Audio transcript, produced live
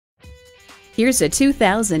Here's a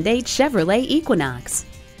 2008 Chevrolet Equinox.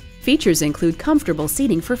 Features include comfortable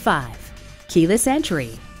seating for 5, keyless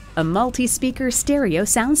entry, a multi-speaker stereo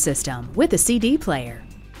sound system with a CD player,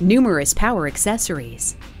 numerous power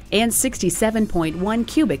accessories, and 67.1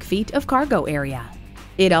 cubic feet of cargo area.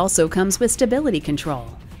 It also comes with stability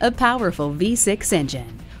control, a powerful V6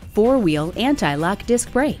 engine, 4-wheel anti-lock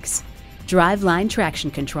disc brakes, driveline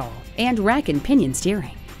traction control, and rack and pinion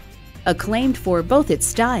steering. Acclaimed for both its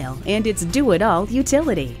style and its do-it-all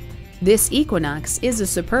utility, this Equinox is a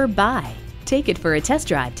superb buy. Take it for a test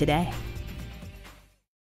drive today.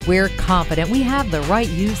 We're confident we have the right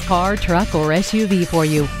used car, truck, or SUV for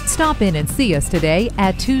you. Stop in and see us today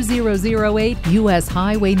at 2008 US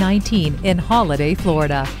Highway 19 in Holiday,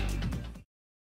 Florida.